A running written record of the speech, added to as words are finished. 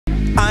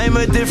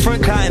I'm a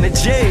different kind of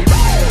J.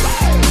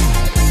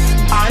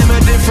 I'm a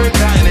different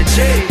kind of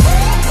J.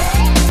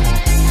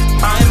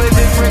 I'm a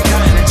different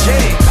kind of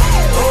J.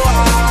 Oh,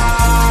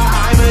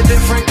 I'm a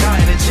different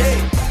kind of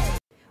J.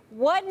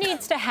 What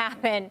needs to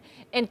happen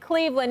in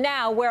Cleveland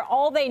now where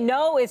all they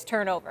know is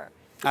turnover?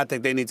 I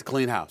think they need to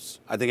clean house.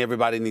 I think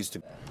everybody needs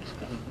to.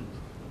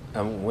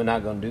 We're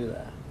not going to do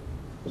that.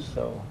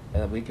 So,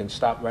 and we can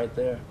stop right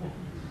there.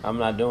 I'm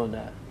not doing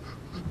that.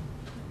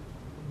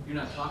 You're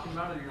not talking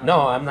about it?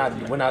 No, I'm not.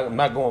 I'm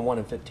not going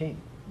 1-15.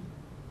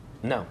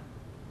 No.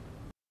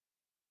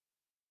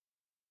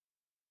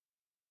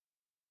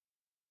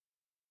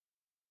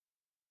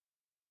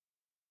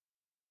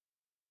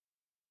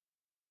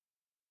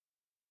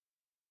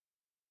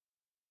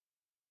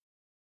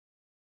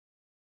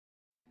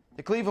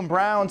 The Cleveland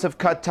Browns have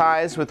cut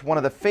ties with one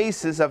of the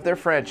faces of their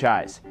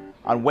franchise.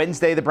 On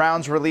Wednesday, the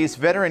Browns released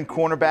veteran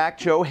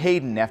cornerback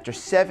Haden after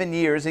 7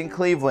 years in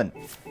Cleveland.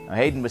 Now,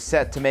 Haden was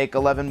set to make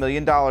 $11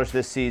 million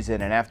this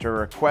season, and after a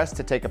request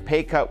to take a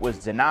pay cut was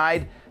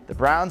denied, the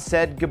Browns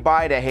said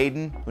goodbye to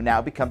Haden, who now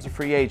becomes a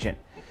free agent.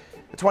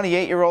 The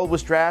 28-year-old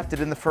was drafted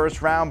in the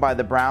first round by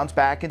the Browns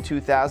back in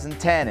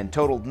 2010 and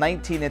totaled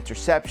 19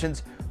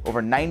 interceptions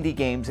over 90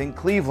 games in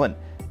Cleveland,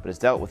 but has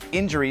dealt with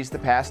injuries the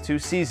past 2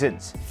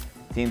 seasons.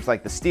 Teams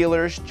like the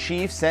Steelers,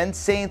 Chiefs, and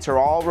Saints are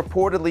all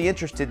reportedly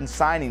interested in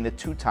signing the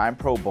 2-time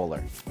Pro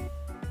Bowler.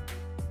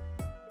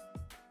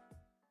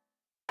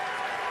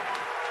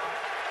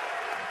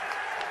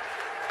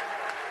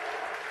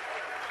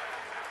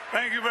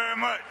 Thank you very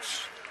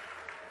much.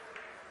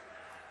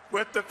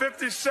 With the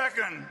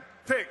 52nd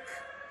pick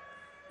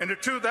in the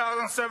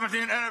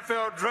 2017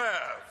 NFL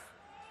Draft,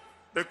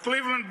 the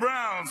Cleveland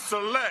Browns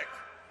select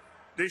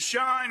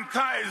Deshone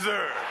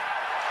Kizer,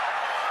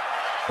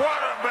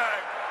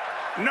 quarterback,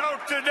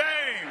 Notre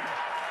Dame.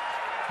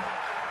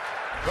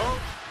 Go.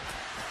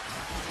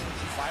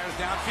 Fires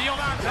downfield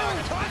on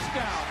target.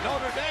 Touchdown,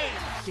 Notre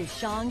Dame.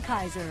 Deshone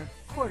Kizer,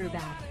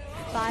 quarterback.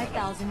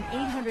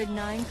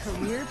 5,809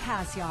 career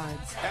pass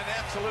yards. An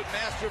absolute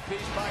masterpiece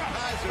by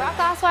Kizer. Brock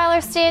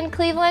Osweiler's stay in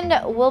Cleveland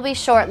will be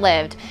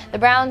short-lived. The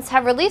Browns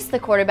have released the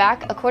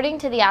quarterback, according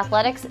to The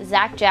Athletic's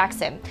Hue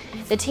Jackson.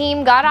 The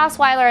team got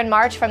Osweiler in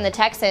March from the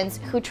Texans,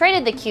 who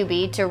traded the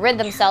QB to rid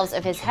themselves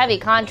of his heavy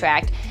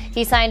contract.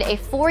 He signed a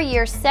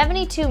 4-year,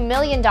 $72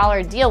 million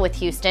deal with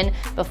Houston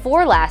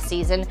before last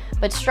season,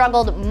 but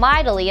struggled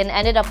mightily and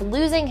ended up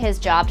losing his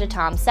job to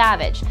Tom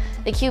Savage.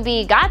 The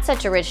QB got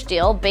such a rich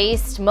deal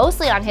based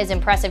mostly on his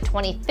impressive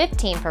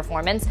 2015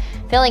 performance,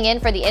 filling in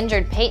for the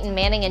injured Peyton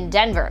Manning in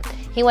Denver.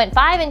 He went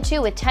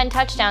 5-2 with 10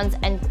 touchdowns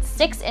and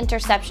 6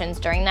 interceptions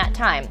during that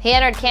time. He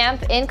entered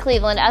camp in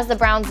Cleveland as the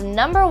Browns'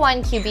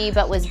 #1 QB,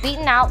 but was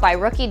beaten out by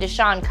rookie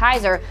Deshone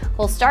Kizer, who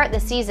will start the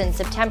season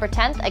September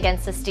 10th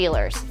against the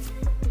Steelers.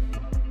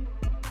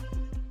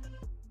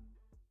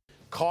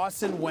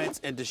 Carson Wentz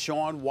and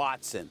Deshaun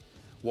Watson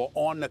were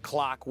on the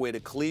clock where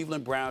the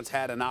Cleveland Browns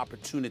had an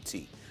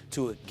opportunity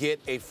to get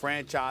a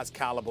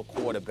franchise-caliber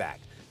quarterback.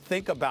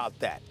 Think about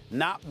that.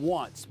 Not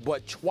once,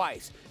 but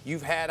twice,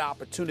 you've had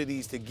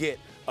opportunities to get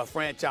a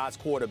franchise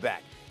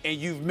quarterback, and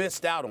you've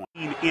missed out on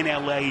it. In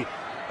L.A.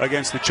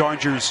 against the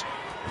Chargers.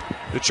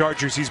 The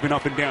Chargers, he's been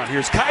up and down.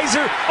 Here's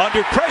Kizer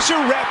under pressure,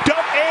 wrapped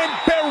up and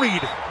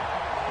buried.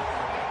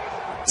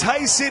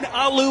 Tyson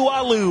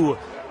Alualu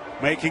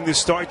making the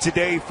start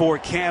today for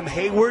Cam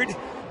Hayward.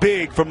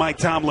 Big for Mike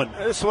Tomlin.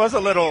 This was a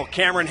little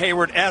Cameron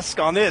Hayward-esque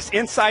on this.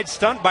 Inside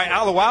stunt by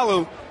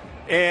Alualu,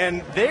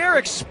 and they're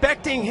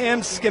expecting him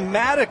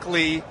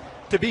schematically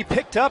to be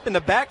picked up in the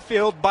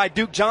backfield by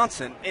Duke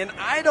Johnson. And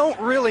I don't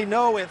really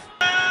know if...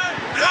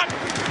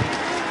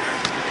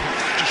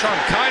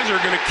 Deshone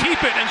Kizer going to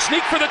keep it and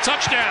sneak for the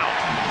touchdown.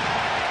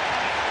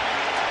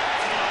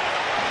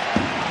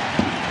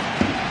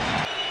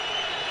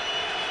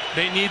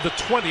 They need the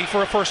 20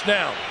 for a first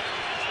down.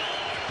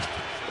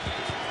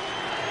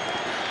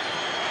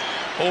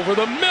 Over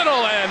the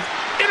middle and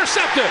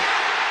intercepted.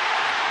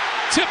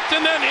 Tipped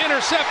and then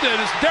intercepted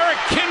is Derek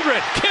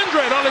Kindred.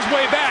 Kindred on his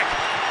way back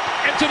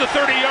into the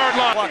 30-yard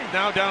line.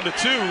 Now down to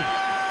 2.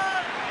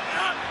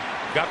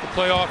 Got the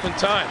play off in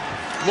time.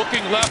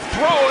 Looking left,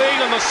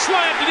 throwing on the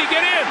slant. Did he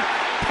get in?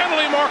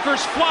 Penalty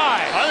markers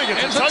fly. I think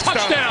it's a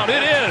touchdown.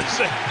 It is.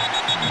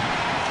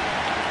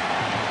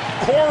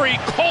 Corey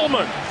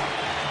Coleman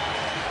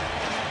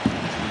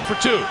for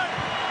 2.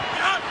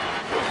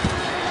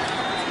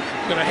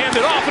 Going to hand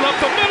it off, and up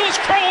the middle is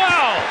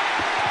Crowell.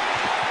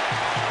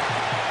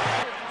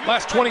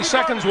 Last 20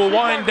 seconds will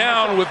wind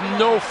down with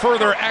no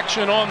further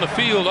action on the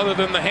field other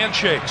than the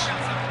handshakes.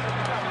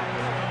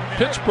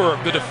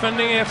 Pittsburgh, the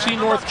defending AFC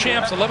North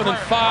champs,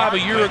 11-5 a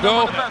year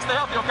ago.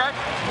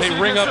 They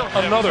ring up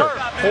another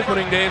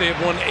opening day. They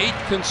have won 8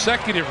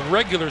 consecutive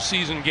regular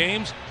season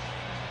games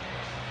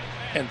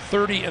and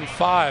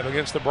 30-5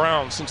 against the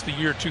Browns since the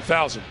year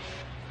 2000.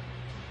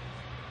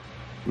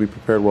 We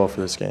prepared well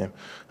for this game.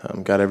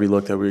 Got every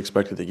look that we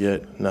expected to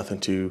get. Nothing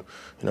too,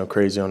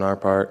 crazy on our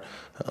part.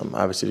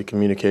 Obviously, the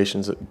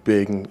communication's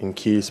big and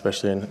key,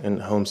 especially in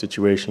a home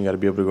situation. You got to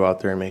be able to go out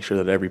there and make sure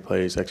that every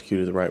play is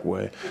executed the right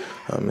way,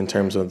 in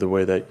terms of the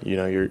way that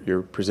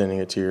you're presenting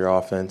it to your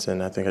offense.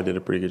 And I think I did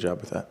a pretty good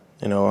job with that.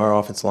 Our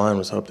offensive line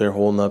was up there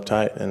holding up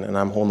tight, and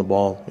I'm holding the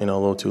ball, a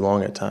little too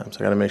long at times. I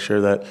got to make sure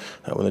that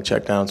when the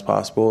check down is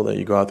possible, that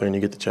you go out there and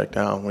you get the check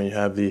down. When you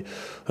have the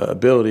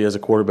ability as a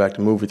quarterback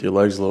to move with your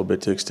legs a little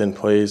bit, to extend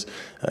plays,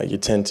 you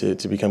tend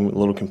to become a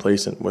little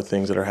complacent with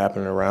things that are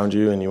happening around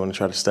you, and you want to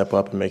try to step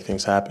up and make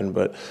things happen.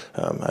 But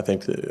I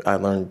think that I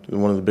learned,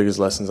 one of the biggest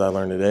lessons I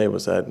learned today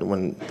was that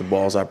when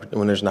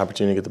there's an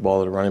opportunity to get the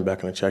ball to the running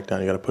back on a check down,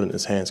 you got to put it in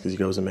his hands because he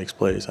goes and makes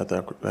plays. I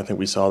think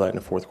we saw that in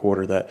the fourth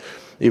quarter, that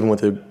even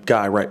with a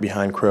guy right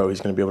behind Crow, he's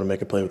going to be able to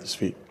make a play with his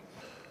feet.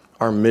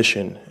 Our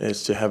mission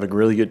is to have a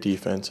really good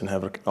defense and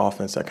have an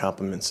offense that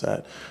complements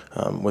that,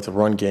 with a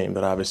run game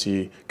that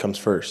obviously comes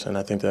first. And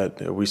I think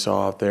that we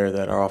saw out there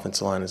that our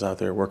offensive line is out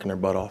there working their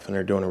butt off, and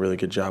they're doing a really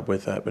good job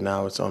with that. But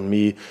now it's on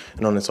me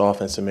and on this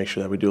offense to make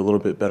sure that we do a little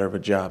bit better of a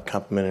job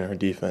complementing our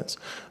defense.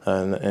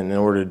 And in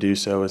order to do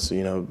so, it's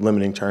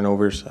limiting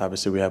turnovers.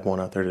 Obviously, we have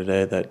one out there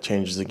today that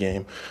changes the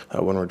game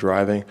when we're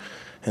driving.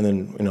 And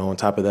then, on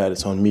top of that,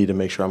 it's on me to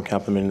make sure I'm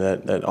complimenting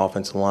that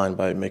offensive line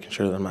by making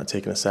sure that I'm not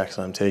taking the sacks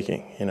that I'm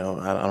taking. I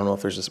don't know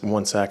if there's just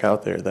one sack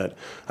out there that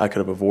I could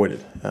have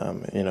avoided,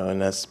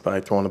 and that's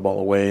by throwing the ball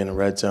away in a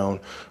red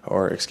zone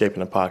or escaping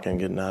the pocket and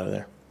getting out of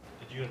there.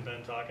 Did you and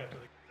Ben talk after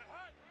the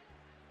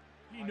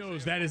He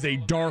knows that is a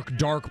dark,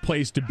 dark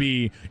place to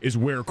be, is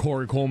where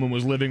Corey Coleman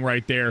was living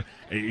right there.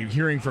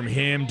 Hearing from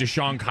him,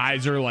 Deshone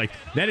Kizer, like,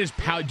 that is,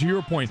 to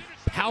your point,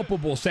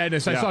 palpable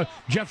sadness. I saw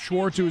Jeff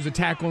Schwartz, who was a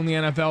tackle in the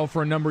NFL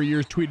for a number of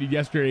years, tweeted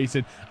yesterday. He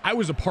said, I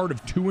was a part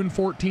of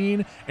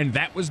 2-14, and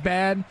that was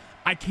bad.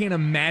 I can't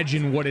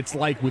imagine what it's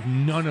like with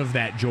none of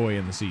that joy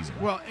in the season.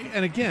 Well,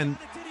 and again,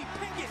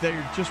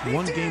 they're just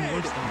one game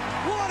worse than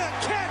that. What a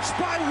catch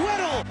by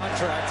Whittle!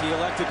 Contract, he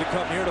elected to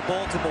come here to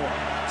Baltimore.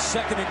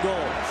 2nd and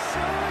goal.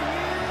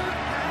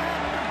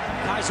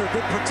 Kizer,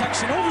 good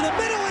protection over the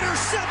middle,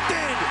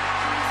 intercepted!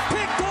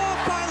 Picked off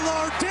by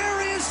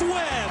Lardarius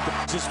Webb.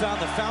 Just found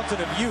the fountain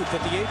of youth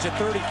at the age of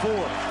 34.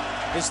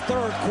 His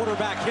 3rd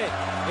quarterback hit.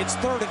 It's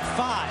 3rd and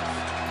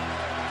 5.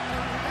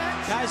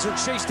 Kizer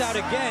chased out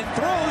again,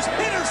 throws,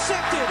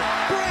 intercepted!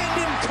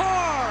 Brandon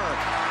Carr!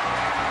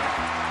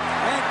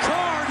 And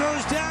Carr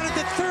goes down at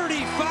the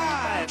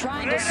 35.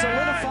 Trying to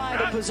solidify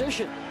the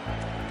position.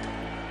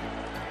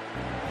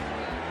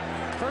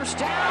 First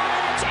down,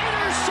 and it's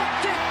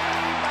intercepted!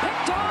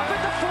 Picked off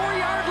at the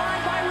 4-yard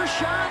line by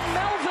Rashawn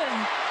Melvin.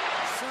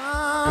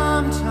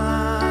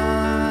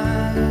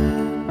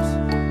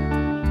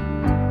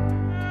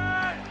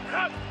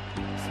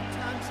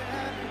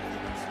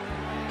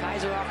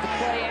 Kizer off the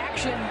play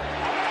action.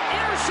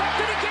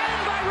 Intercepted again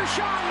by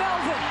Rashawn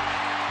Melvin.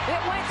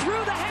 It went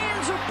through the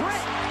hands of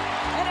Britt,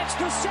 and it's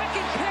the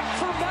 2nd pick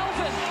for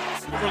Melvin.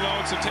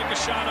 Overload, so take a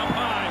shot up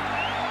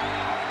high.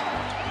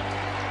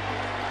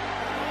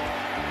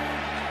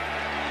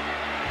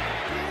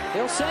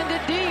 He'll send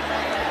it deep.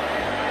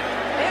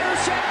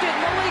 Intercepted,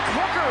 Malik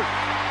Hooker.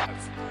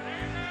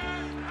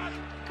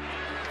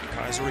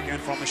 Kizer again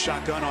from the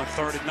shotgun on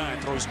 3rd and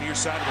 9. Throws near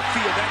side of the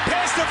field. That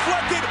pass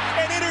deflected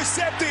and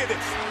intercepted.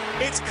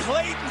 It's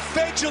Clayton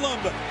Fedulum.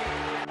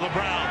 The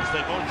Browns,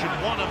 they motioned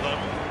one of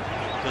them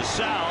to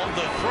Sal.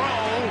 The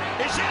throw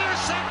is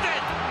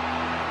intercepted.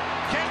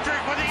 Kendrick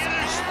with the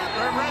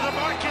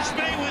Marcus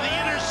May with the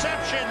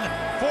interception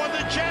for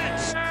the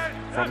Jets.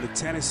 From the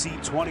Tennessee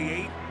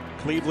 28,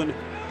 Cleveland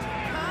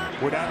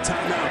without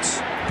timeouts.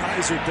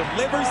 Kizer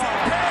delivers that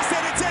pass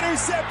and it's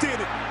intercepted.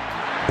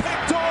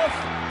 Picked off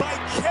by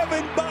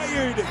Kevin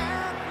Byard.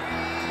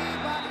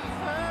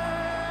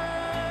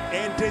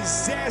 And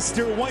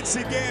disaster once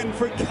again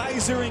for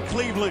Kizer in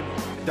Cleveland.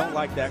 Don't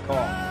like that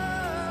call.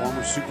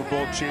 Former Super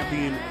Bowl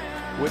champion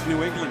with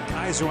New England.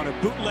 Kizer on a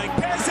bootleg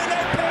pass, and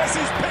that pass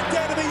is picked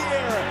out of the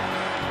air.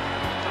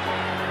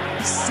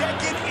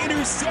 2nd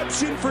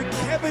interception for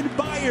Kevin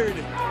Byard.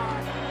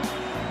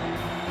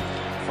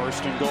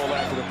 1st and goal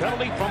after the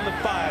penalty from the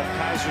 5.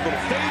 Kizer, little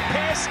fade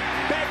pass,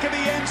 Back of the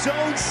end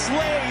zone,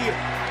 Slay,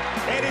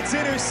 and it's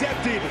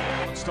intercepted.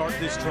 Start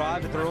this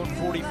drive at their own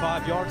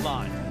 45-yard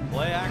line.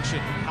 Play action,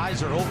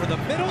 Kizer over the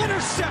middle,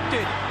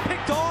 intercepted,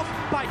 picked off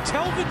by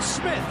Telvin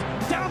Smith,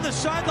 down the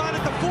sideline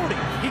at the 40.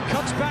 He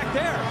cuts back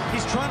there,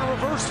 he's trying to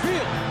reverse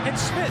field, and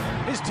Smith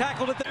is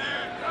tackled at the...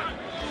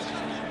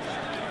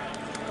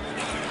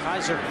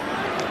 Kizer,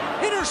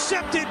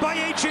 intercepted by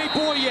A.J.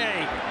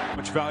 Boye.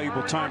 Much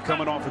valuable time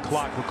coming off the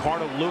clock.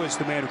 Ricardo Lewis,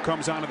 the man who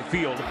comes onto the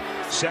field.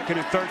 2nd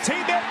and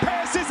 13, that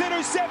pass is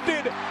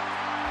intercepted.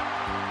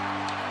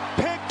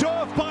 Picked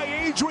off by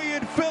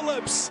Adrian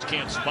Phillips.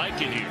 Can't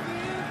spike it here.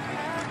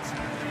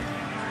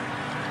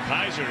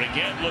 Kizer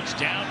again looks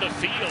down the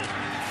field,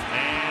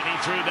 and he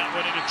threw that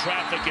one into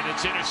traffic, and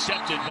it's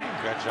intercepted.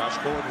 Got Josh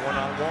Gordon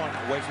one-on-one,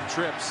 away from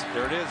trips.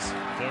 There it is.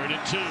 3rd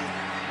and 2,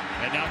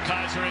 and now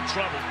Kizer in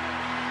trouble.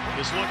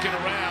 Is looking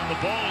around.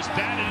 The ball is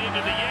batted into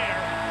the air,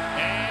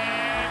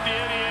 and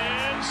it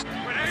is.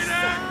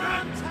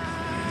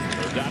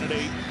 3rd down at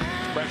 8.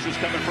 Pressure's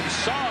coming from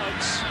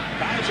Suggs.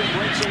 Kizer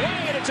breaks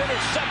away, and it's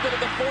intercepted at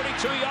the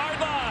 42-yard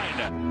line.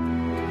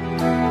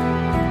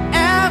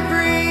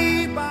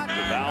 Everybody.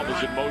 The valve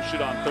is in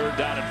motion on 3rd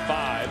down and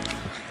 5.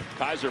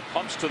 Kizer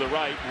pumps to the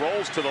right,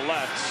 rolls to the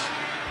left,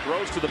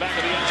 throws to the back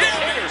of the end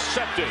zone,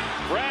 intercepted.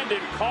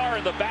 Brandon Carr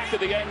in the back of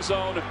the end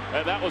zone,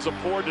 and that was a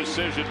poor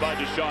decision by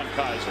Deshone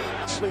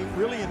Kizer.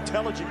 Really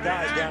intelligent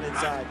guys down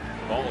inside.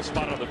 Ball is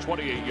spotted on the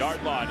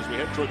 28-yard line as we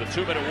head toward the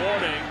 2-minute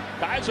warning.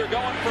 Kizer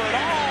going for it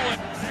all.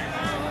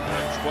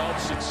 12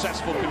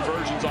 successful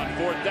conversions on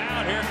 4th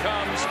down. Here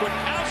comes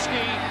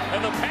Kwiatkowski,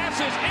 and the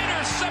pass is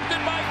intercepted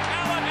by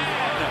Callahan.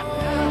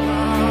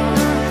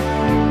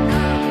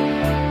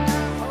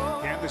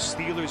 And the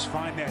Steelers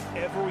find that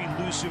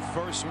ever-elusive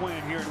first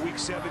win here in Week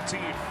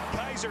 17.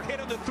 Kizer hit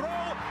on the throw,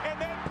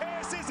 and that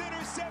pass is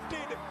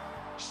intercepted.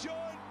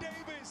 Sean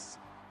Davis.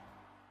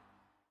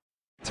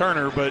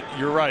 Turner, but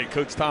you're right.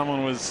 Coach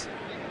Tomlin was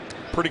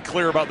pretty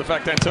clear about the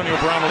fact that Antonio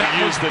Brown will be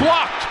used.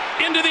 Blocked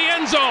into the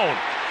end zone.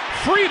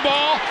 Free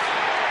ball.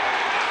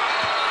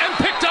 And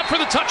picked up for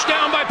the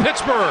touchdown by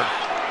Pittsburgh.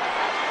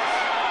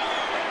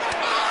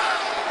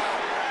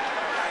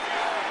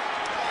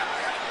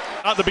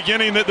 Not the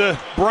beginning that the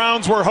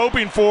Browns were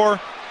hoping for.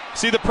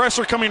 See the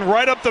pressure coming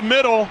right up the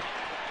middle.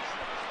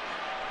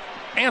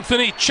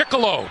 Anthony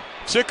Chickillo.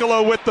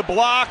 Chickillo with the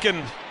block,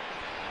 and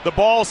the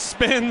ball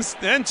spins,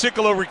 and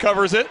Chickillo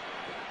recovers it.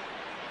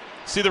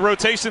 See the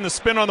rotation, the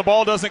spin on the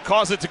ball doesn't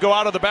cause it to go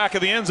out of the back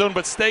of the end zone,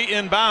 but stay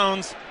in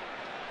bounds.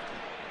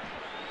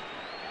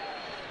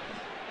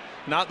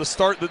 Not the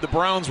start that the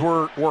Browns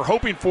were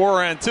hoping for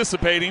or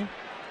anticipating.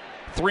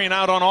 3 and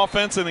out on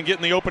offense, and then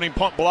getting the opening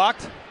punt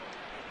blocked.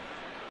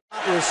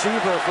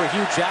 Receiver for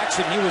Hue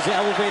Jackson. He was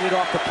elevated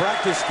off the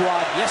practice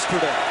squad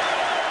yesterday.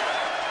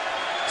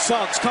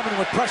 Suggs coming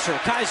with pressure.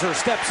 Kizer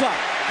steps up.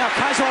 Now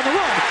Kizer on the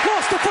run.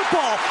 Lost the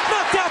football.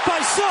 Knocked out by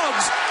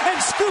Suggs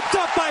and scooped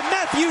up by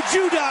Matthew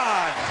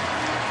Judon.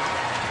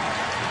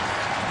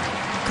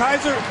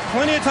 Kizer,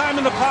 plenty of time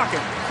in the pocket.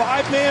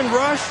 5-man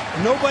rush.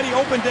 Nobody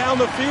open down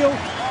the field.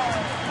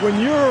 When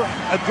you're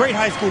a great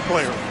high school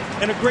player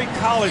and a great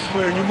college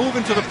player and you move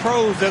into the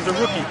pros as a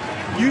rookie,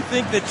 you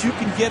think that you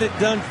can get it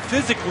done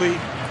physically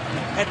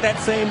at that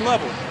same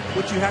level.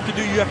 What you have to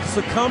do, you have to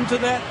succumb to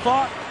that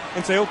thought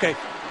and say, okay,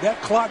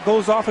 that clock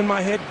goes off in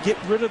my head, get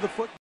rid of the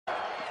foot.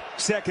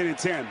 2nd and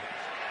 10.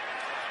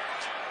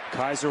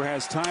 Kizer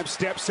has time,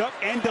 steps up,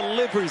 and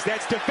delivers.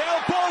 That's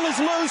DeVal. Ball is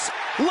loose.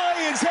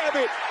 Lions have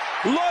it.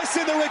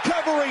 Lawson, the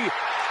recovery.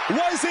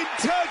 Wasn't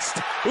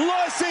touched.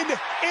 Lawson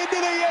into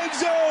the end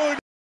zone.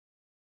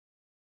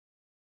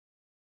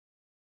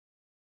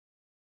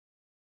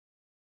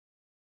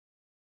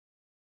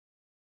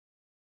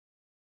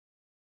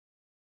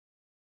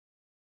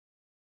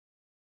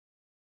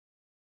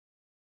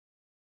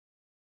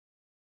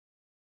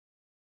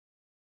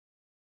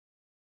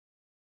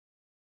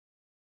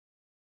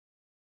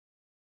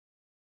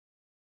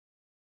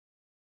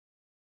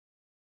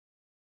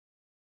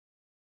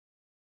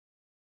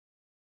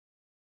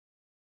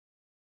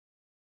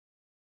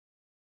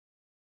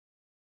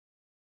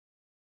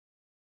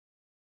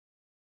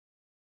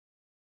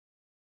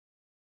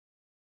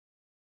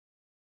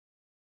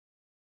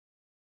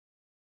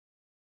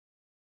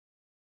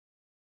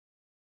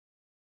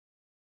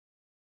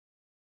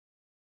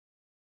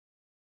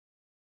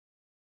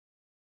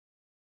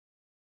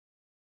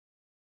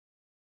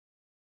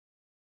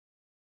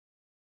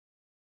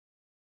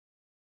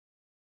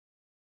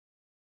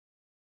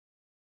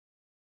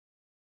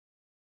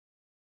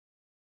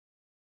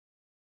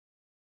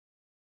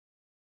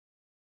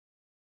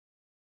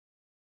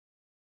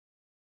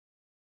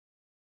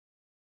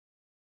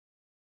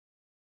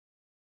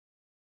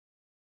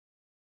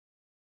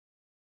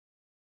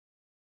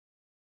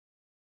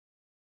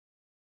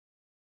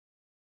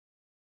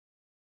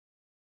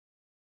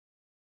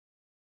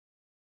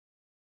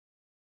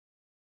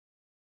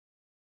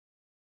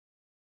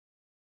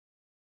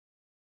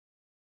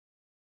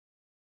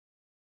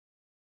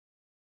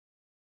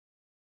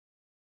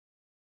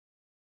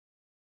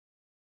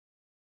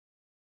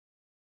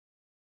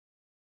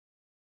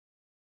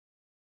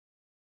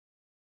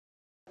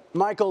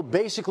 Michael,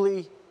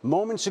 basically,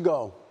 moments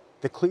ago,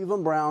 the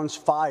Cleveland Browns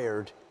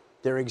fired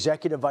their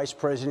executive vice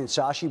president,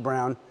 Sashi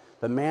Brown,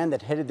 the man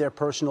that headed their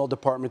personnel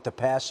department the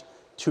past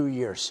 2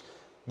 years.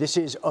 This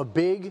is a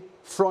big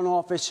front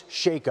office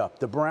shakeup.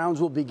 The Browns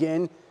will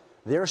begin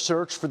their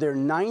search for their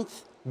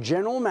 9th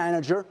general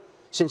manager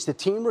since the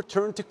team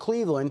returned to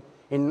Cleveland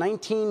in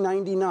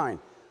 1999.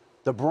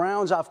 The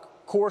Browns, of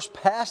course,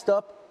 passed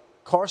up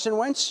Carson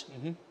Wentz,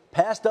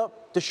 passed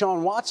up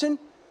Deshaun Watson.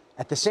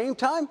 At the same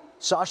time,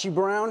 Sashi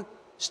Brown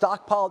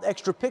stockpiled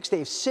extra picks. They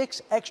have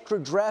 6 extra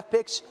draft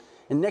picks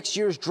in next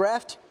year's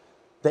draft.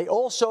 They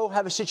also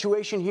have a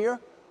situation here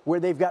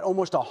where they've got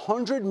almost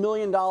 $100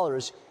 million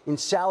in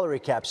salary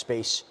cap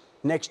space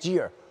next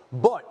year.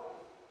 But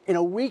in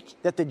a week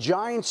that the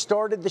Giants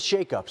started the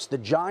shakeups, the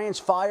Giants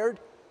fired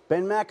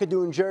Ben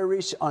McAdoo and Jerry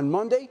Reese on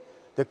Monday.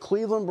 The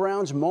Cleveland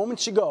Browns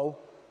moments ago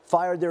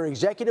fired their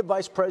executive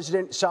vice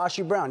president,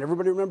 Sashi Brown.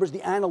 Everybody remembers the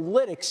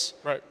analytics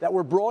that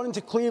were brought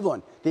into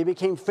Cleveland. They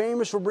became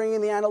famous for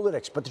bringing the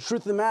analytics. But the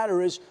truth of the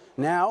matter is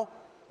now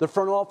the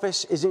front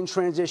office is in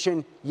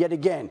transition yet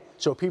again.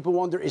 So people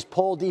wonder, is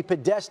Paul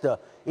DePodesta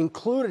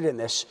included in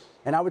this?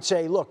 And I would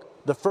say,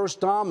 look, the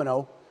first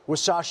domino was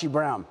Sashi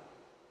Brown.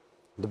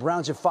 The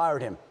Browns have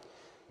fired him.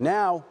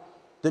 Now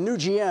the new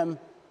GM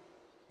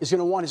is going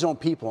to want his own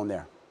people in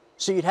there.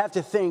 So you'd have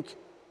to think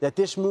that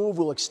this move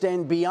will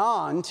extend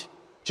beyond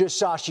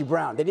just Sashi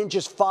Brown. They didn't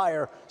just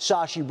fire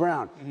Sashi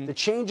Brown. The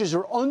changes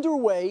are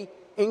underway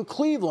in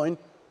Cleveland,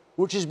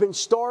 which has been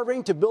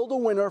starving to build a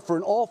winner for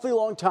an awfully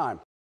long time.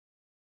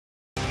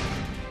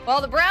 Well,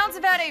 the Browns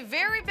have had a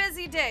very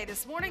busy day.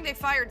 This morning they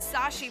fired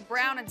Sashi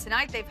Brown, and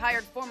tonight they've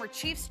hired former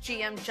Chiefs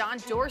GM John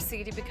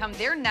Dorsey to become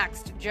their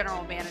next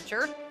general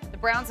manager. The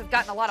Browns have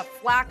gotten a lot of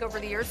flack over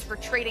the years for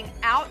trading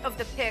out of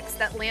the picks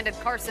that landed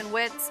Carson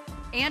Wentz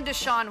and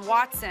Deshaun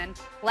Watson.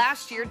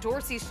 Last year,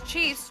 Dorsey's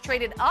Chiefs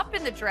traded up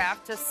in the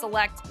draft to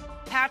select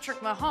Patrick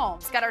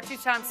Mahomes. Got our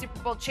two-time Super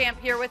Bowl champ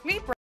here with me.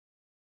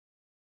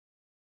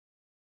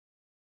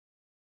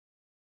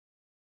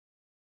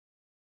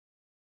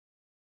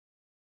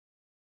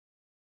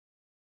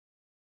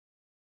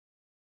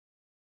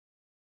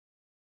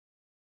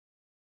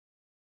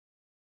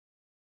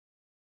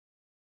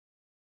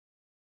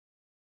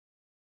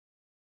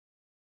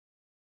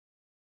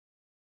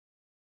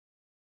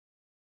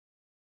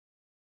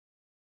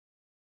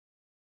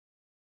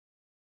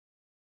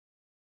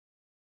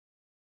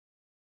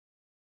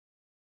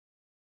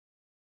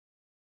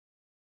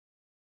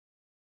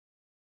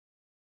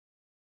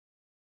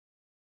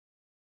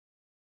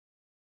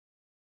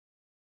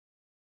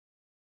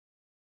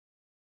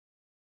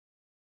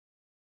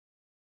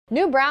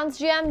 New Browns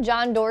GM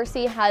John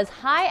Dorsey has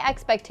high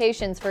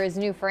expectations for his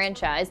new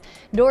franchise.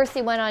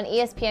 Dorsey went on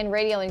ESPN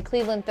Radio in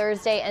Cleveland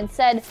Thursday and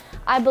said,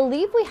 "I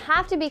believe we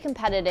have to be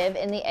competitive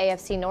in the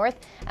AFC North,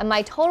 and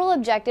my total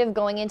objective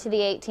going into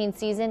the 18th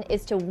season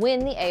is to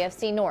win the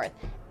AFC North.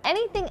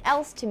 Anything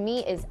else to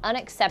me is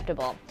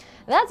unacceptable."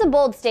 That's a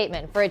bold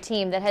statement for a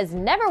team that has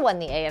never won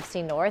the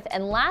AFC North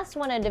and last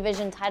won a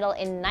division title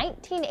in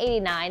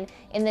 1989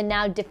 in the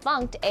now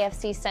defunct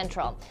AFC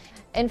Central.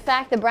 In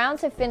fact, the Browns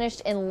have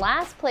finished in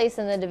last place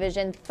in the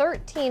division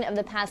 13 of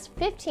the past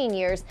 15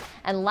 years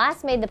and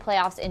last made the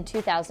playoffs in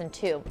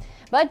 2002.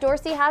 But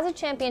Dorsey has a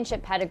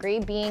championship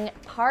pedigree, being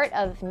part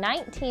of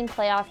 19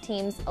 playoff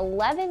teams,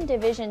 11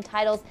 division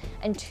titles,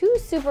 and 2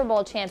 Super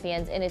Bowl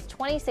champions in his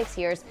 26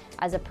 years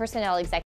as a personnel executive.